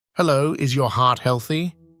Hello, is your heart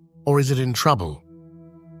healthy, or is it in trouble?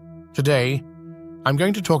 Today, I'm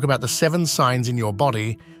going to talk about the 7 signs in your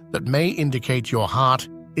body that may indicate your heart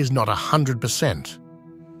is not 100%.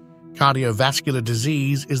 Cardiovascular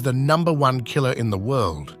disease is the #1 killer in the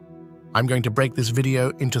world. I'm going to break this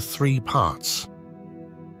video into 3 parts.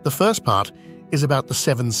 The first part is about the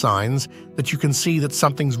 7 signs that you can see that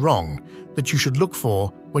something's wrong, that you should look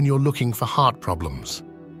for when you're looking for heart problems.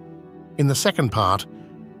 In the second part,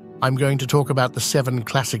 I'm going to talk about the 7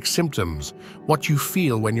 classic symptoms, what you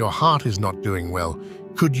feel when your heart is not doing well.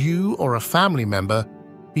 Could you or a family member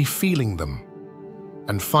be feeling them?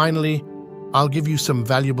 And finally, I'll give you some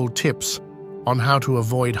valuable tips on how to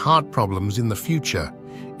avoid heart problems in the future.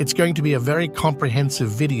 It's going to be a very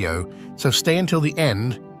comprehensive video, so stay until the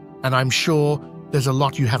end, and I'm sure there's a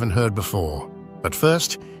lot you haven't heard before. But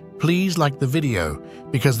first, please like the video,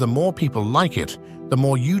 because the more people like it, the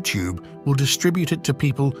more YouTube will distribute it to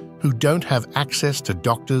people who don't have access to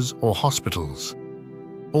doctors or hospitals.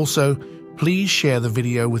 Also, please share the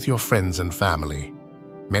video with your friends and family.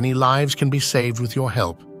 Many lives can be saved with your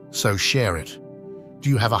help, so share it.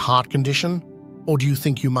 Do you have a heart condition? Or do you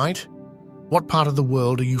think you might? What part of the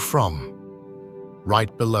world are you from?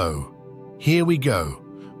 Right below. Here we go.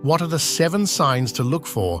 What are the 7 signs to look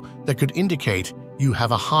for that could indicate you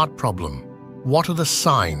have a heart problem? What are the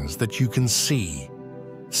signs that you can see?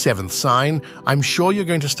 7th sign, I'm sure you're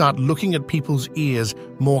going to start looking at people's ears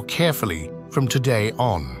more carefully from today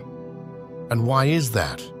on. And why is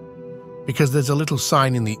that? Because there's a little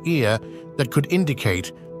sign in the ear that could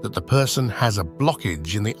indicate that the person has a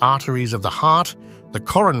blockage in the arteries of the heart, the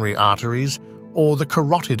coronary arteries, or the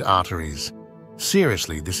carotid arteries.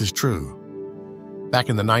 Seriously, this is true. Back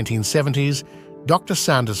in the 1970s, Dr.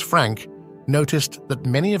 Sanders Frank noticed that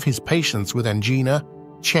many of his patients with angina,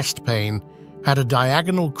 chest pain, had a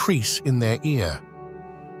diagonal crease in their ear.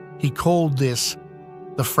 He called this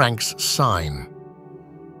the Frank's sign.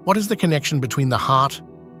 What is the connection between the heart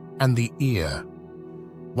and the ear?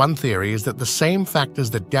 One theory is that the same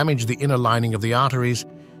factors that damage the inner lining of the arteries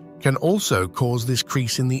can also cause this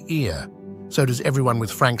crease in the ear. So does everyone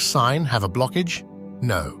with Frank's sign have a blockage?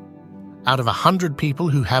 No. Out of 100 people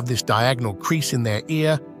who have this diagonal crease in their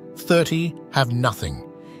ear, 30 have nothing.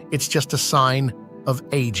 It's just a sign of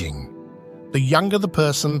aging. The younger the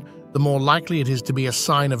person, the more likely it is to be a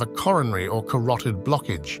sign of a coronary or carotid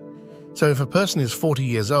blockage. So if a person is 40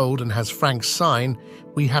 years old and has Frank's sign,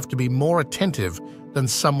 we have to be more attentive than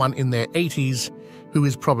someone in their 80s who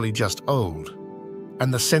is probably just old.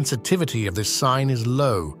 And the sensitivity of this sign is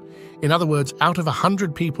low. In other words, out of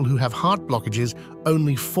 100 people who have heart blockages,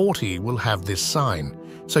 only 40 will have this sign.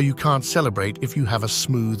 So you can't celebrate if you have a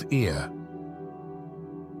smooth ear.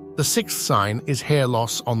 The 6th sign is hair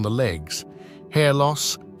loss on the legs. Hair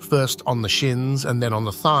loss, first on the shins and then on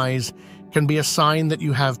the thighs, can be a sign that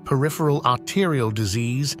you have peripheral arterial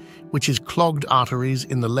disease, which is clogged arteries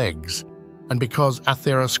in the legs. And because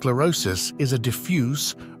atherosclerosis is a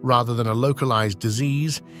diffuse rather than a localized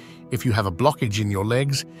disease, if you have a blockage in your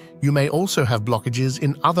legs, you may also have blockages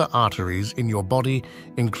in other arteries in your body,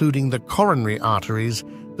 including the coronary arteries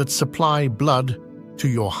that supply blood to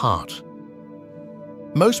your heart.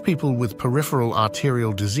 Most people with peripheral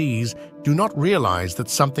arterial disease do not realize that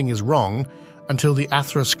something is wrong until the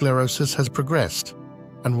atherosclerosis has progressed.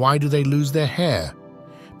 And why do they lose their hair?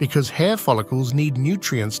 Because hair follicles need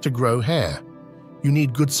nutrients to grow hair. You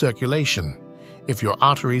need good circulation. If your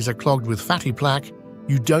arteries are clogged with fatty plaque,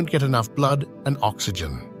 you don't get enough blood and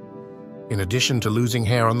oxygen. In addition to losing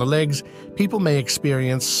hair on the legs, people may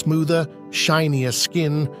experience smoother, shinier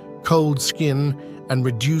skin, cold skin, and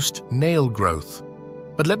reduced nail growth.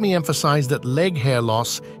 But let me emphasize that leg hair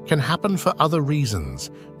loss can happen for other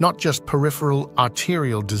reasons, not just peripheral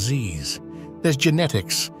arterial disease. There's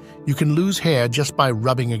genetics. You can lose hair just by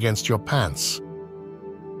rubbing against your pants.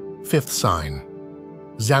 5th sign,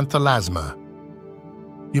 xanthelasma.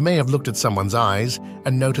 You may have looked at someone's eyes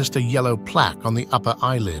and noticed a yellow plaque on the upper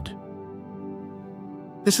eyelid.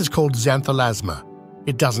 This is called xanthelasma.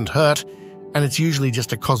 It doesn't hurt, and it's usually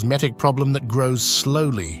just a cosmetic problem that grows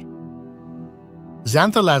slowly.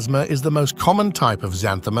 Xanthelasma is the most common type of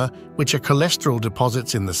xanthoma, which are cholesterol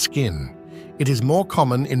deposits in the skin. It is more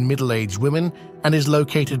common in middle-aged women and is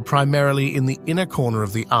located primarily in the inner corner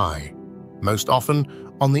of the eye, most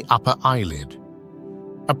often on the upper eyelid.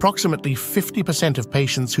 Approximately 50% of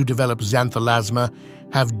patients who develop xanthelasma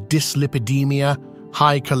have dyslipidemia,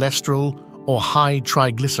 high cholesterol, or high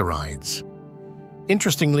triglycerides.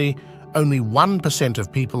 Interestingly, only 1%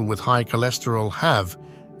 of people with high cholesterol have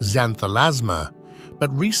xanthelasma,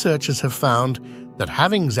 but researchers have found that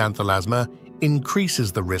having xanthelasma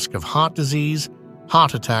increases the risk of heart disease,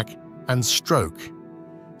 heart attack, and stroke.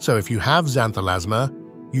 So if you have xanthelasma,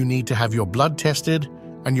 you need to have your blood tested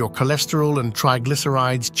and your cholesterol and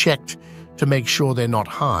triglycerides checked to make sure they're not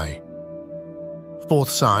high. Fourth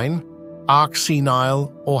sign, arc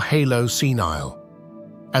senile or halo senile.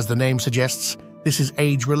 As the name suggests, this is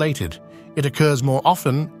age-related. It occurs more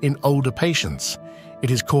often in older patients. It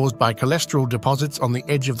is caused by cholesterol deposits on the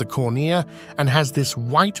edge of the cornea and has this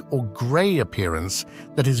white or gray appearance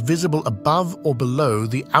that is visible above or below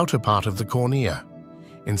the outer part of the cornea.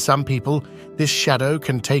 In some people, this shadow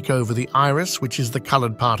can take over the iris, which is the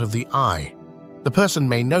colored part of the eye. The person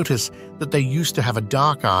may notice that they used to have a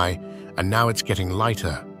dark eye and now it's getting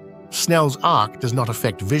lighter. Snell's arc does not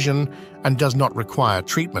affect vision and does not require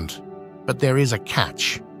treatment, but there is a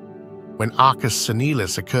catch. When arcus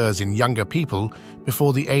senilis occurs in younger people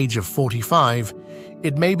before the age of 45,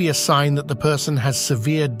 it may be a sign that the person has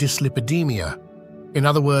severe dyslipidemia, in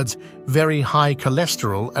other words, very high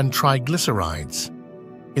cholesterol and triglycerides.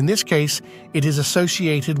 In this case, it is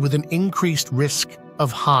associated with an increased risk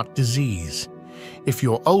of heart disease. If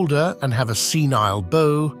you're older and have a senile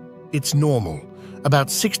bow, it's normal. About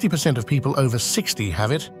 60% of people over 60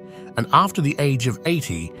 have it, and after the age of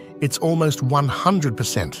 80, it's almost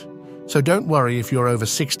 100%. So don't worry if you're over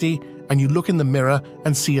 60 and you look in the mirror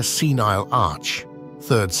and see a senile arch.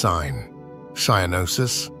 Third sign,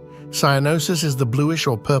 cyanosis. Cyanosis is the bluish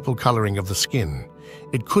or purple coloring of the skin.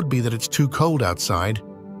 It could be that it's too cold outside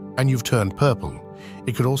and you've turned purple.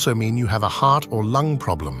 It could also mean you have a heart or lung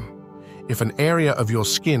problem. If an area of your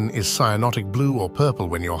skin is cyanotic blue or purple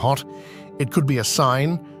when you're hot, it could be a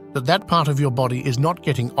sign that that part of your body is not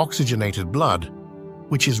getting oxygenated blood,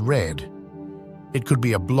 which is red. It could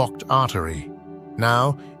be a blocked artery.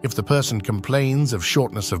 Now, if the person complains of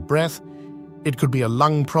shortness of breath, it could be a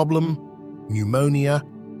lung problem, pneumonia,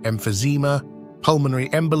 emphysema, pulmonary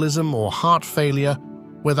embolism, or heart failure,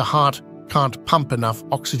 where the heart can't pump enough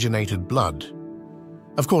oxygenated blood.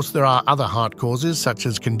 Of course, there are other heart causes, such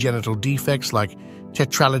as congenital defects like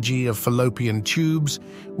tetralogy of fallopian tubes,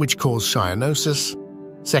 which cause cyanosis.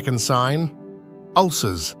 Second sign,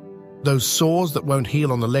 ulcers. Those sores that won't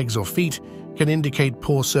heal on the legs or feet can indicate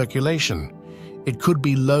poor circulation. It could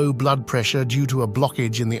be low blood pressure due to a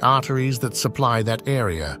blockage in the arteries that supply that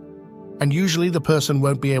area. And usually the person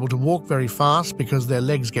won't be able to walk very fast because their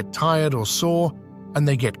legs get tired or sore and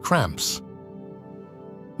they get cramps.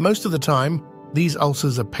 Most of the time, these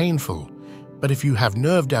ulcers are painful, but if you have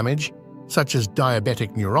nerve damage, such as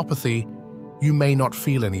diabetic neuropathy, you may not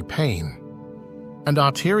feel any pain. And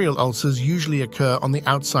arterial ulcers usually occur on the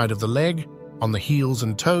outside of the leg, on the heels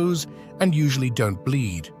and toes, and usually don't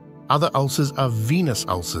bleed. Other ulcers are venous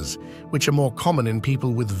ulcers, which are more common in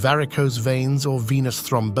people with varicose veins or venous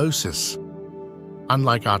thrombosis.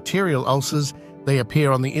 Unlike arterial ulcers, they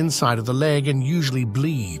appear on the inside of the leg and usually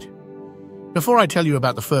bleed. Before I tell you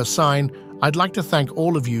about the first sign, I'd like to thank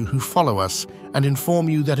all of you who follow us and inform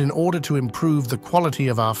you that in order to improve the quality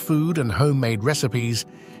of our food and homemade recipes,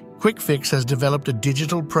 Quick Fix has developed a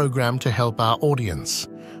digital program to help our audience.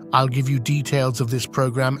 I'll give you details of this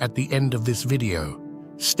program at the end of this video.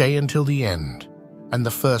 Stay until the end. And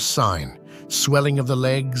the first sign, swelling of the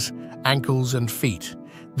legs, ankles, and feet.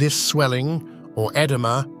 This swelling, or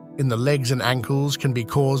edema, in the legs and ankles can be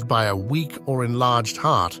caused by a weak or enlarged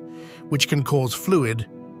heart, which can cause fluid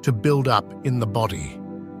to build up in the body.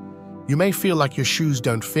 You may feel like your shoes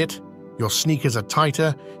don't fit, your sneakers are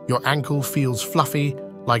tighter, your ankle feels fluffy,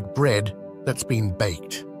 like bread that's been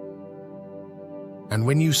baked. And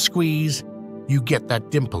when you squeeze, you get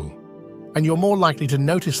that dimple. And you're more likely to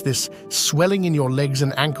notice this swelling in your legs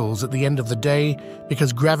and ankles at the end of the day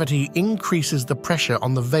because gravity increases the pressure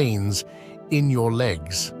on the veins in your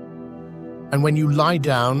legs. And when you lie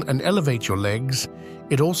down and elevate your legs,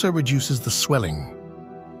 it also reduces the swelling.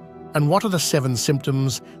 And what are the 7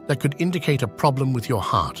 symptoms that could indicate a problem with your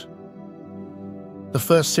heart? The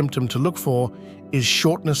first symptom to look for is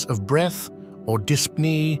shortness of breath or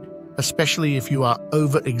dyspnea, especially if you are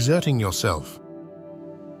overexerting yourself.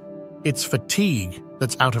 It's fatigue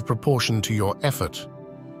that's out of proportion to your effort.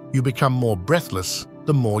 You become more breathless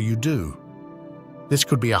the more you do. This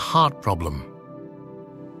could be a heart problem.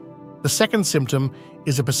 The second symptom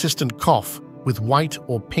is a persistent cough with white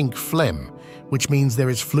or pink phlegm, which means there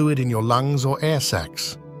is fluid in your lungs or air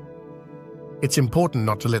sacs. It's important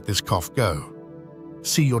not to let this cough go.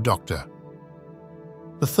 See your doctor.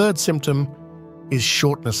 The third symptom is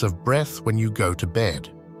shortness of breath when you go to bed.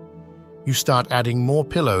 You start adding more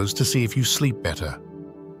pillows to see if you sleep better.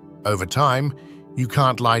 Over time, you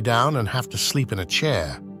can't lie down and have to sleep in a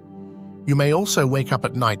chair. You may also wake up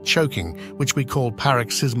at night choking, which we call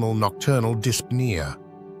paroxysmal nocturnal dyspnea.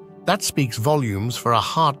 That speaks volumes for a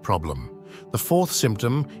heart problem. The fourth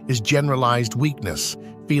symptom is generalized weakness,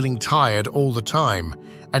 feeling tired all the time,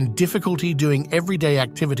 and difficulty doing everyday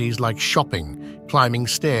activities like shopping, climbing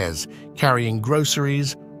stairs, carrying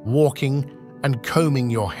groceries, walking, and combing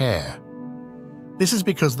your hair. This is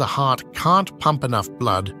because the heart can't pump enough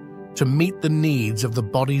blood to meet the needs of the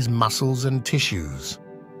body's muscles and tissues.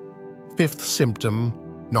 Fifth symptom,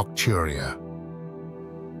 nocturia.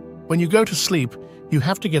 When you go to sleep, you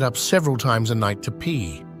have to get up several times a night to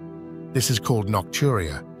pee. This is called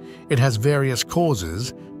nocturia. It has various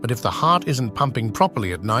causes, but if the heart isn't pumping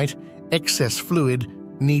properly at night, excess fluid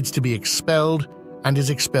needs to be expelled and is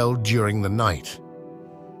expelled during the night.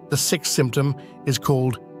 The sixth symptom is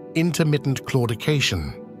called intermittent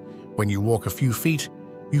claudication. When you walk a few feet,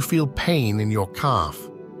 you feel pain in your calf.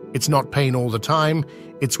 It's not pain all the time,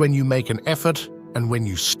 it's when you make an effort, and when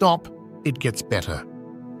you stop, it gets better.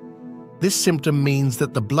 This symptom means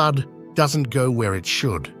that the blood doesn't go where it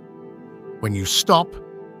should. When you stop,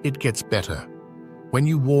 it gets better. When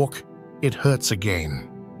you walk, it hurts again.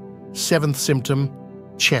 Seventh symptom,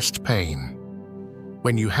 chest pain.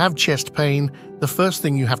 When you have chest pain, the first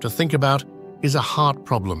thing you have to think about is a heart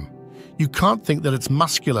problem. You can't think that it's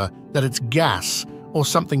muscular, that it's gas, or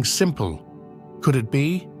something simple. Could it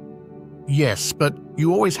be? Yes, but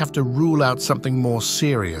you always have to rule out something more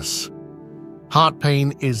serious. Heart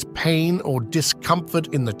pain is pain or discomfort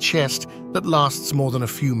in the chest that lasts more than a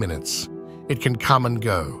few minutes. It can come and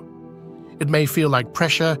go. It may feel like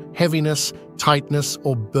pressure, heaviness, tightness,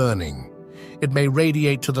 or burning. It may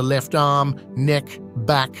radiate to the left arm, neck,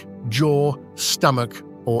 back, jaw, stomach,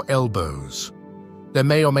 or elbows. There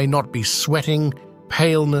may or may not be sweating,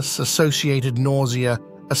 paleness, associated nausea,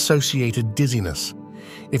 associated dizziness.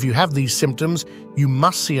 If you have these symptoms, you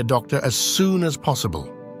must see a doctor as soon as possible.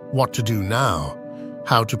 What to do now?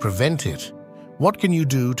 How to prevent it? What can you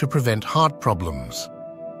do to prevent heart problems?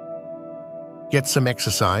 Get some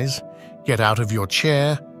exercise. Get out of your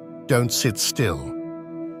chair. Don't sit still.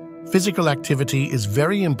 Physical activity is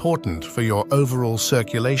very important for your overall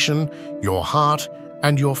circulation, your heart,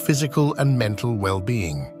 and your physical and mental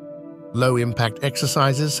well-being. Low-impact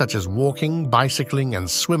exercises such as walking, bicycling, and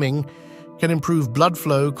swimming can improve blood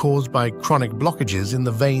flow caused by chronic blockages in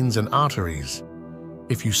the veins and arteries.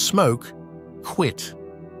 If you smoke, quit.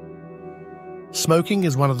 Smoking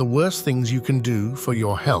is one of the worst things you can do for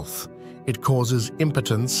your health. It causes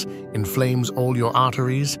impotence, inflames all your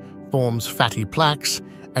arteries, forms fatty plaques,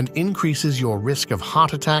 and increases your risk of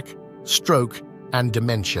heart attack, stroke, and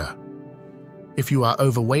dementia. If you are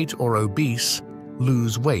overweight or obese,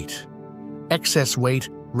 lose weight. Excess weight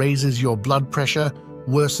raises your blood pressure,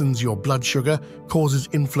 worsens your blood sugar, causes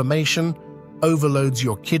inflammation, overloads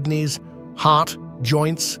your kidneys, heart,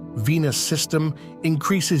 joints, venous system,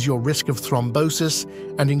 increases your risk of thrombosis,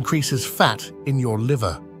 and increases fat in your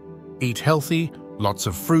liver. Eat healthy, lots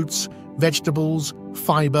of fruits, vegetables,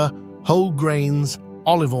 fiber, whole grains,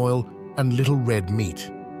 olive oil, and little red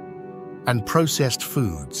meat. And processed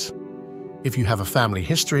foods. If you have a family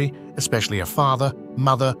history, especially a father,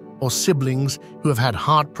 mother, or siblings who have had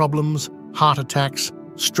heart problems, heart attacks,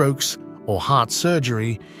 strokes, or heart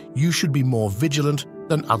surgery, you should be more vigilant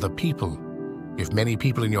than other people. If many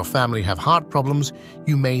people in your family have heart problems,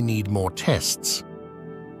 you may need more tests.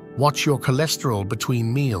 Watch your cholesterol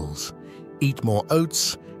between meals. Eat more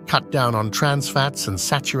oats, cut down on trans fats and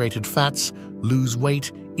saturated fats, lose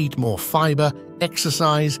weight, eat more fiber,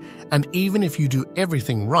 exercise, and even if you do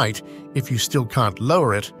everything right, if you still can't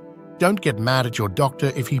lower it, don't get mad at your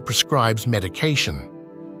doctor if he prescribes medication.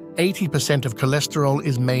 80% of cholesterol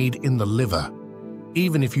is made in the liver.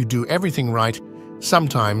 Even if you do everything right,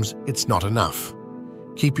 sometimes it's not enough.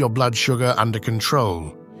 Keep your blood sugar under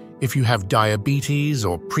control. If you have diabetes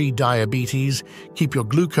or pre-diabetes, keep your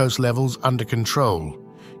glucose levels under control.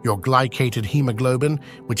 Your glycated hemoglobin,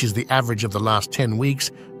 which is the average of the last 10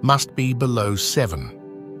 weeks, must be below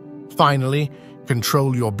 7. Finally,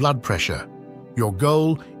 control your blood pressure. Your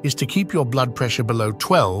goal is to keep your blood pressure below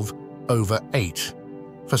 12/8.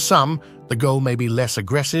 For some, the goal may be less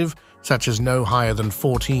aggressive, such as no higher than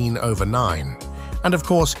 14/9. And of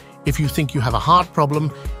course, if you think you have a heart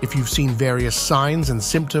problem, if you've seen various signs and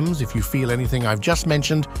symptoms, if you feel anything I've just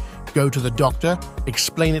mentioned, go to the doctor,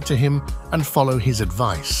 explain it to him, and follow his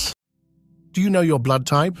advice. Do you know your blood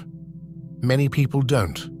type? Many people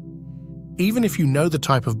don't. Even if you know the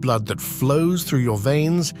type of blood that flows through your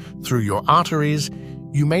veins, through your arteries,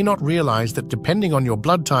 you may not realize that depending on your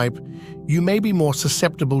blood type, you may be more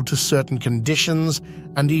susceptible to certain conditions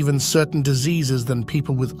and even certain diseases than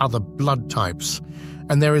people with other blood types.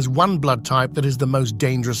 And there is one blood type that is the most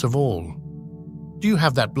dangerous of all. Do you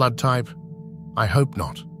have that blood type? I hope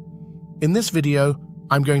not. In this video,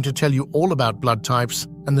 I'm going to tell you all about blood types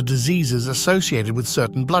and the diseases associated with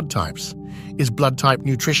certain blood types. Is blood type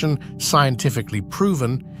nutrition scientifically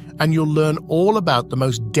proven? And you'll learn all about the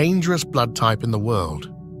most dangerous blood type in the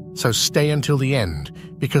world. So stay until the end,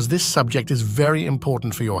 because this subject is very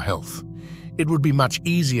important for your health. It would be much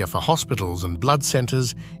easier for hospitals and blood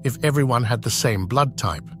centers if everyone had the same blood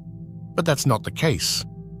type. But that's not the case.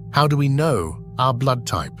 How do we know our blood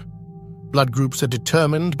type? Blood groups are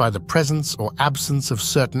determined by the presence or absence of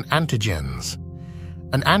certain antigens.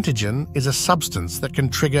 An antigen is a substance that can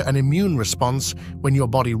trigger an immune response when your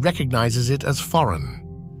body recognizes it as foreign.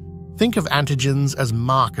 Think of antigens as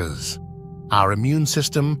markers. Our immune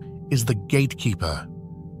system is the gatekeeper.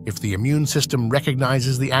 If the immune system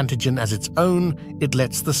recognizes the antigen as its own, it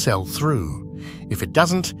lets the cell through. If it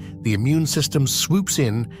doesn't, the immune system swoops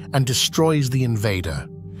in and destroys the invader.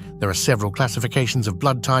 There are several classifications of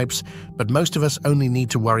blood types, but most of us only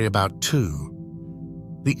need to worry about two: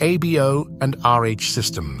 the ABO and RH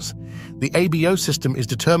systems. The ABO system is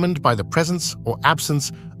determined by the presence or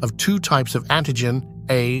absence of two types of antigen,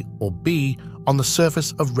 A or B, on the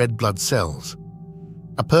surface of red blood cells.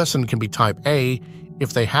 A person can be type A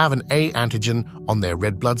if they have an A antigen on their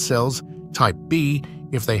red blood cells, type B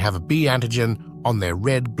if they have a B antigen on their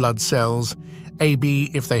red blood cells,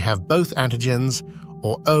 AB if they have both antigens,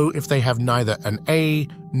 or O if they have neither an A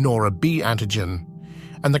nor a B antigen.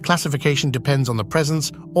 And the classification depends on the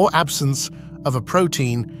presence or absence of a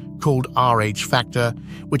protein called Rh factor,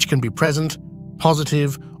 which can be present,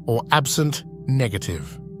 positive, or absent,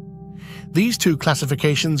 negative. These two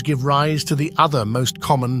classifications give rise to the other most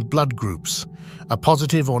common blood groups: a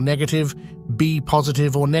positive or negative, B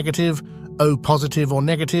positive or negative, O positive or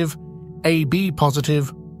negative, AB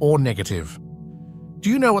positive or negative. Do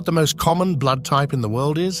you know what the most common blood type in the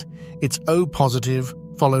world is? It's O positive,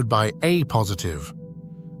 followed by A positive.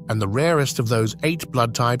 And the rarest of those 8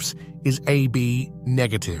 blood types is AB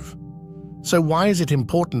negative. So why is it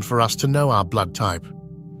important for us to know our blood type?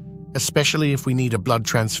 Especially if we need a blood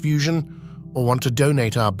transfusion or want to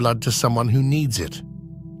donate our blood to someone who needs it.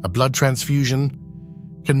 A blood transfusion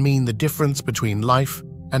can mean the difference between life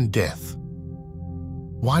and death.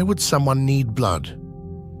 Why would someone need blood?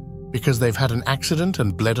 Because they've had an accident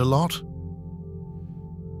and bled a lot?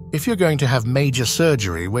 If you're going to have major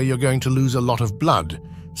surgery where you're going to lose a lot of blood,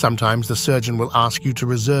 sometimes the surgeon will ask you to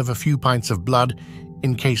reserve a few pints of blood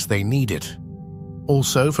in case they need it.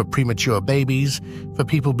 Also, for premature babies, for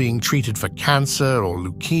people being treated for cancer or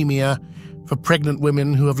leukemia, for pregnant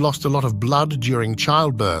women who have lost a lot of blood during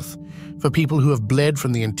childbirth, for people who have bled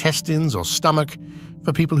from the intestines or stomach,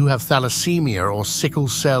 for people who have thalassemia or sickle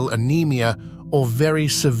cell anemia or very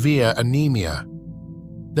severe anemia.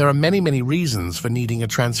 There are many reasons for needing a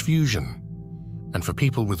transfusion. And for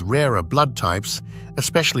people with rarer blood types,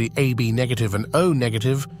 especially AB negative and O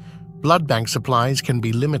negative, blood bank supplies can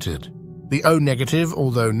be limited. The O negative,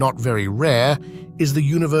 although not very rare, is the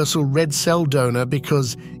universal red cell donor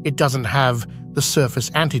because it doesn't have the surface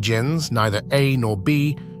antigens, neither A nor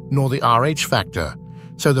B, nor the Rh factor.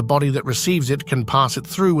 So the body that receives it can pass it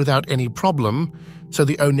through without any problem, so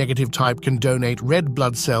the O negative type can donate red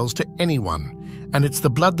blood cells to anyone. And it's the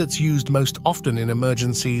blood that's used most often in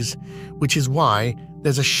emergencies, which is why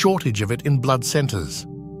there's a shortage of it in blood centers.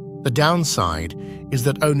 The downside is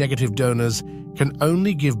that O negative donors can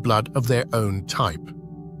only give blood of their own type.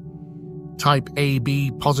 Type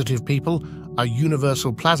AB positive people are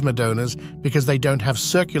universal plasma donors because they don't have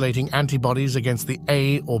circulating antibodies against the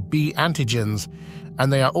A or B antigens,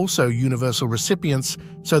 and they are also universal recipients,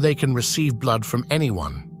 so they can receive blood from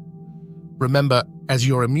anyone. Remember, as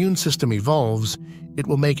your immune system evolves, it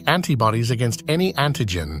will make antibodies against any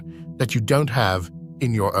antigen that you don't have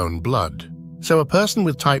in your own blood. So a person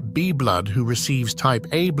with type B blood who receives type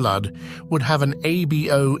A blood would have an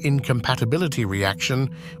ABO incompatibility reaction,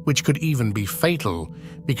 which could even be fatal,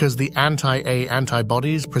 because the anti-A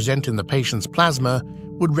antibodies present in the patient's plasma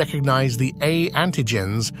would recognize the A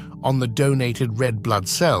antigens on the donated red blood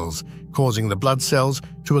cells, causing the blood cells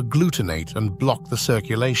to agglutinate and block the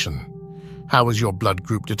circulation. How was your blood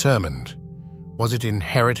group determined? Was it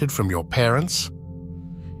inherited from your parents?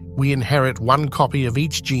 We inherit one copy of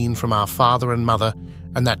each gene from our father and mother,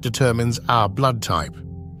 and that determines our blood type.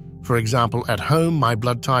 For example, at home, my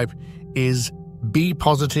blood type is B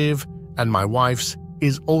positive, and my wife's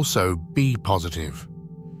is also B positive.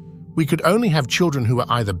 We could only have children who are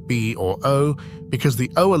either B or O because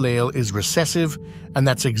the O allele is recessive, and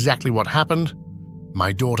that's exactly what happened.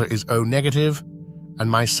 My daughter is O negative, and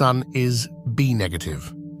my son is B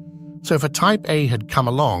negative. So if a type A had come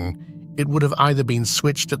along, it would have either been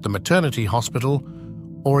switched at the maternity hospital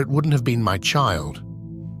or it wouldn't have been my child.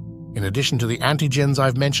 In addition to the antigens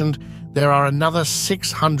I've mentioned, there are another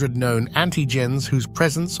 600 known antigens whose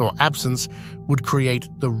presence or absence would create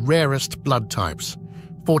the rarest blood types.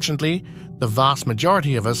 Fortunately, the vast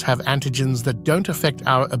majority of us have antigens that don't affect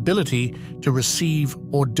our ability to receive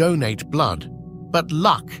or donate blood. But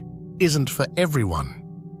luck isn't for everyone.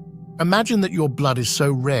 Imagine that your blood is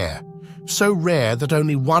so rare that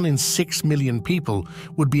only 1 in 6 million people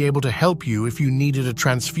would be able to help you if you needed a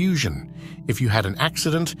transfusion, if you had an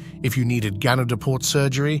accident, if you needed Ganodeport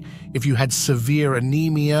surgery, if you had severe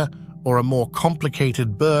anemia or a more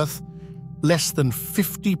complicated birth. Less than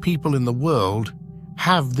 50 people in the world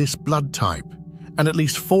have this blood type, and at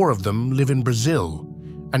least 4 of them live in Brazil,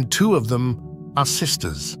 and 2 of them are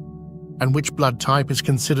sisters. And which blood type is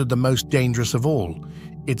considered the most dangerous of all?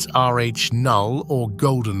 It's Rh null or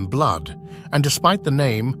golden blood. And despite the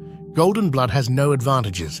name, golden blood has no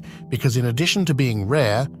advantages because in addition to being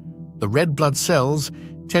rare, the red blood cells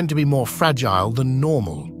tend to be more fragile than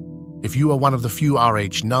normal. If you are one of the few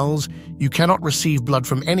Rh nulls, you cannot receive blood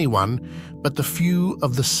from anyone but the few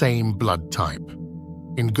of the same blood type.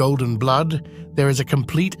 In golden blood, there is a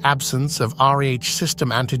complete absence of Rh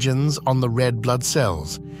system antigens on the red blood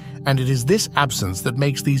cells, and it is this absence that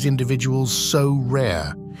makes these individuals so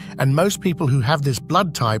rare. And most people who have this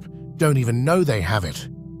blood type don't even know they have it.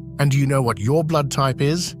 And do you know what your blood type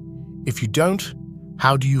is? If you don't,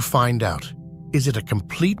 how do you find out? Is it a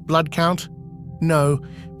complete blood count? No,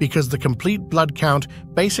 because the complete blood count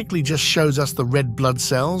basically just shows us the red blood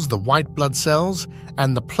cells, the white blood cells,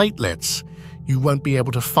 and the platelets. You won't be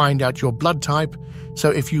able to find out your blood type,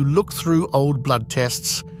 so if you look through old blood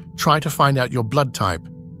tests, try to find out your blood type,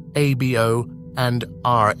 ABO and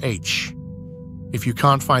RH. If you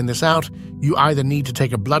can't find this out, you either need to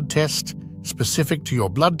take a blood test specific to your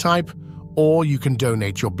blood type, or you can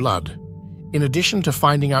donate your blood. In addition to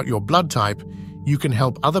finding out your blood type, you can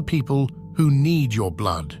help other people who need your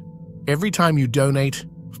blood. Every time you donate,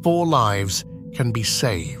 4 lives can be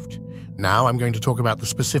saved. Now I'm going to talk about the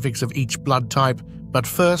specifics of each blood type, but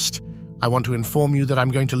first, I want to inform you that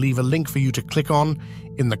I'm going to leave a link for you to click on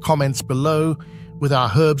in the comments below with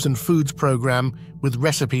our Herbs and Foods program with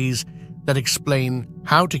recipes that explain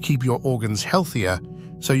how to keep your organs healthier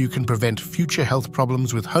so you can prevent future health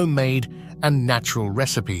problems with homemade and natural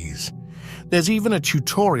recipes. There's even a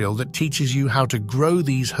tutorial that teaches you how to grow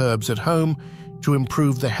these herbs at home to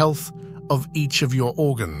improve the health of each of your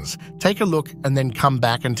organs. Take a look and then come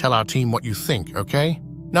back and tell our team what you think, okay?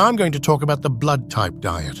 Now I'm going to talk about the blood type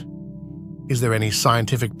diet. Is there any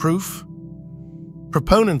scientific proof?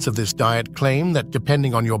 Proponents of this diet claim that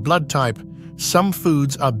depending on your blood type, some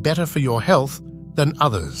foods are better for your health than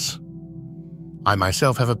others. I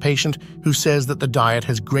myself have a patient who says that the diet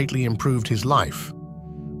has greatly improved his life.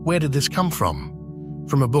 Where did this come from?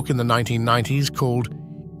 From a book in the 1990s called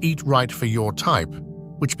Eat Right for Your Type,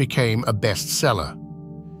 which became a bestseller.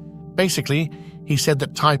 Basically, he said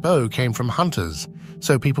that type O came from hunters,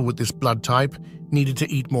 so people with this blood type needed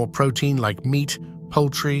to eat more protein like meat,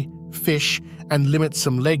 poultry, fish, and limit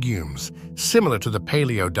some legumes, similar to the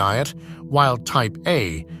paleo diet, while type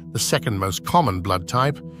A, the second most common blood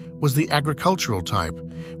type, was the agricultural type,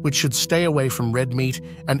 which should stay away from red meat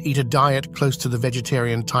and eat a diet close to the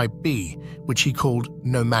vegetarian type B, which he called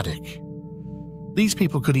nomadic. These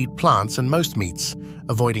people could eat plants and most meats,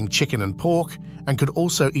 avoiding chicken and pork, and could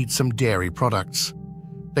also eat some dairy products.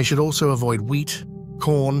 They should also avoid wheat,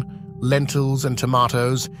 corn, lentils, and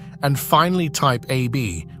tomatoes, and finally type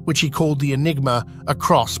AB, which he called the enigma, a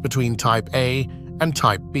cross between type A and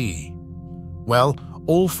type B. Well,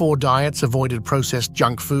 all 4 diets avoided processed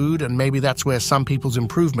junk food, and maybe that's where some people's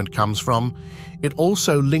improvement comes from. It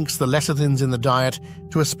also links the lecithins in the diet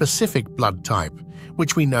to a specific blood type,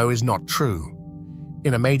 which we know is not true.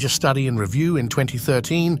 In a major study and review in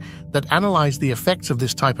 2013 that analyzed the effects of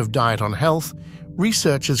this type of diet on health,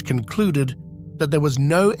 researchers concluded that there was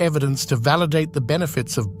no evidence to validate the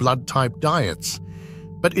benefits of blood type diets.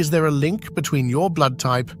 But is there a link between your blood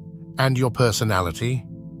type and your personality?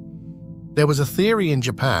 There was a theory in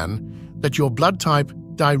Japan that your blood type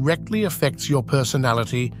directly affects your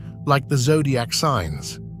personality like the zodiac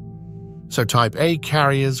signs. So type A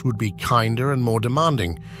carriers would be kinder and more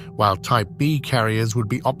demanding, while type B carriers would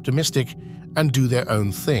be optimistic and do their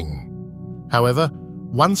own thing. However,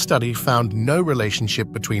 one study found no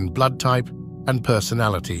relationship between blood type and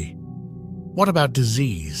personality. What about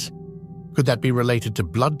disease? Could that be related to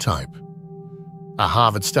blood type? A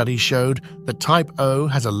Harvard study showed that type O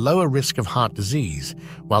has a lower risk of heart disease,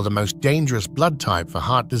 while the most dangerous blood type for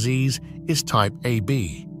heart disease is type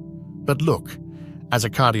AB. But look, as a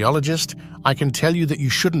cardiologist, I can tell you that you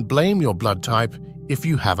shouldn't blame your blood type if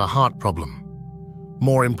you have a heart problem.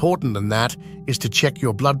 More important than that is to check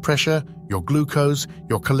your blood pressure, your glucose,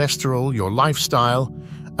 your cholesterol, your lifestyle.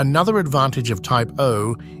 Another advantage of type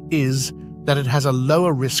O is that it has a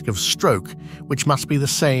lower risk of stroke, which must be the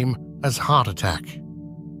same as heart attack.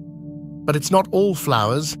 But it's not all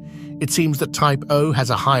flowers. It seems that type O has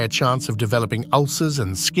a higher chance of developing ulcers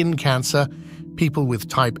and skin cancer. People with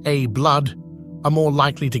type A blood are more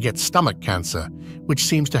likely to get stomach cancer, which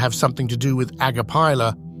seems to have something to do with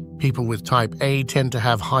agapilia. People with type A tend to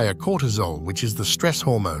have higher cortisol, which is the stress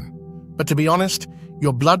hormone. But to be honest,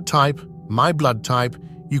 your blood type, my blood type,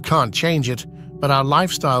 you can't change it, but our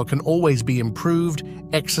lifestyle can always be improved.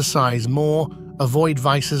 Exercise more, avoid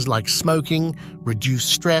vices like smoking, reduce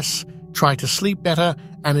stress, try to sleep better,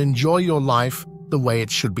 and enjoy your life the way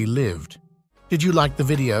it should be lived. Did you like the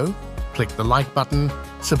video? Click the like button,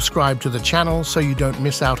 subscribe to the channel so you don't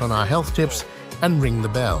miss out on our health tips, and ring the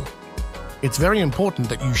bell. It's very important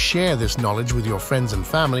that you share this knowledge with your friends and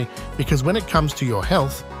family, because when it comes to your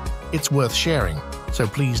health, it's worth sharing, so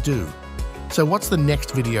please do. So what's the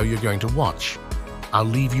next video you're going to watch? I'll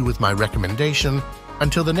leave you with my recommendation.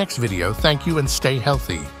 Until the next video, thank you and stay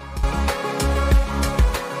healthy.